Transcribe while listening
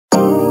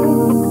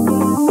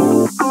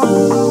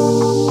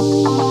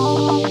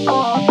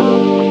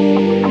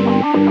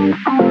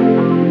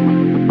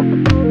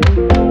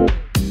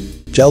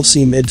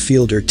Chelsea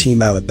midfielder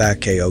Tiemoue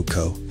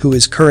Bakayoko, who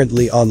is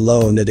currently on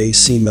loan at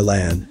AC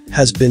Milan,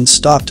 has been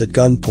stopped at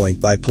gunpoint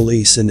by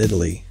police in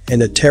Italy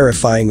in a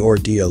terrifying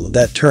ordeal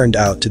that turned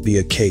out to be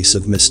a case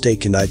of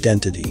mistaken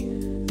identity.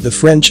 The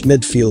French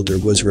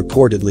midfielder was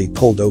reportedly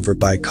pulled over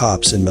by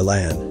cops in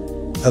Milan.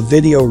 A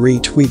video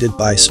retweeted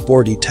by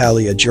Sport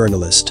Italia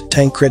journalist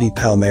Tancredi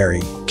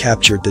Palmieri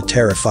captured the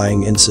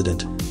terrifying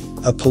incident.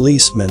 A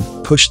policeman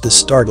pushed the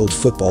startled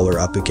footballer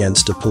up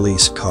against a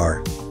police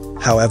car.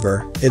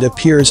 However, it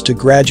appears to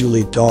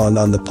gradually dawn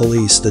on the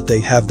police that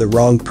they have the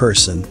wrong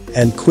person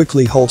and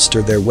quickly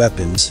holster their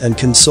weapons and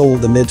console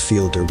the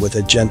midfielder with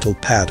a gentle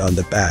pat on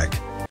the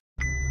back.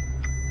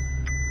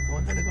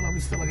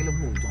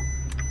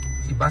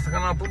 Sì, basta che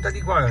non punta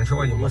di qua, non ci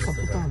voglio. Lo sta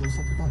puttando.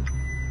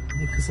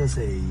 Che cosa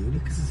sei?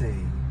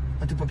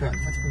 Fatti proprio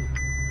avanti,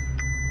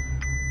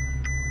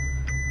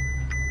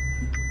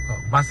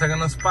 No, basta che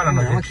non sparano.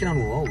 Ma è una macchina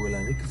nuova quella,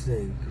 che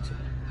sei? Che c'è?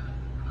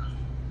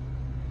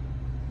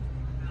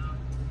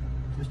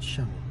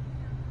 Facciamo.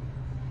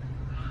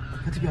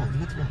 Fatti più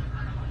avanti.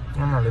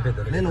 No, le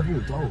vedo. Lei lo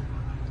punta, oh.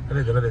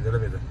 Le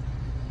vedo.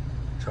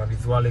 C'è una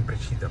visuale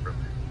precisa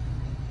proprio.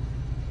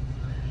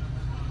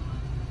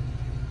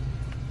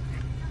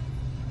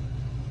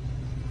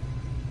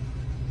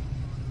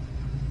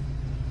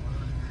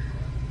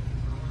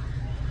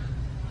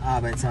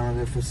 Pensavano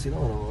che fossi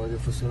loro.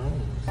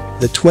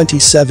 The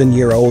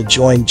 27-year-old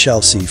joined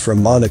Chelsea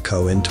from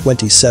Monaco in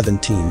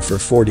 2017 for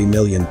 £40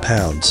 million.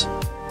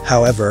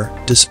 However,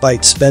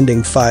 despite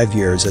spending 5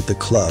 years at the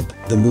club,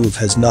 the move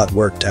has not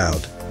worked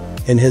out.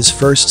 In his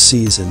first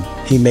season,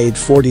 he made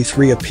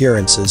 43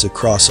 appearances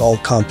across all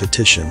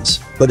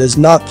competitions, but has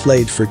not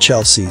played for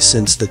Chelsea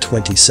since the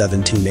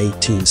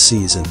 2017-18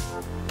 season.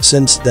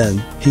 Since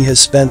then, he has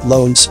spent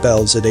loan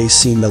spells at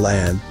AC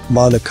Milan,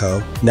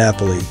 Monaco,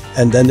 Napoli,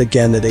 and then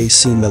again at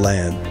AC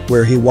Milan,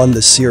 where he won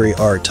the Serie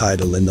A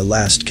title in the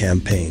last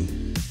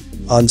campaign.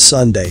 On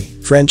Sunday,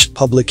 French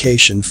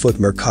publication Foot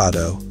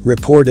Mercato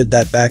reported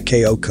that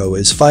Bakayoko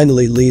is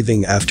finally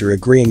leaving after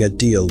agreeing a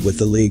deal with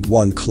the Ligue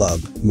 1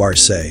 club,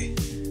 Marseille.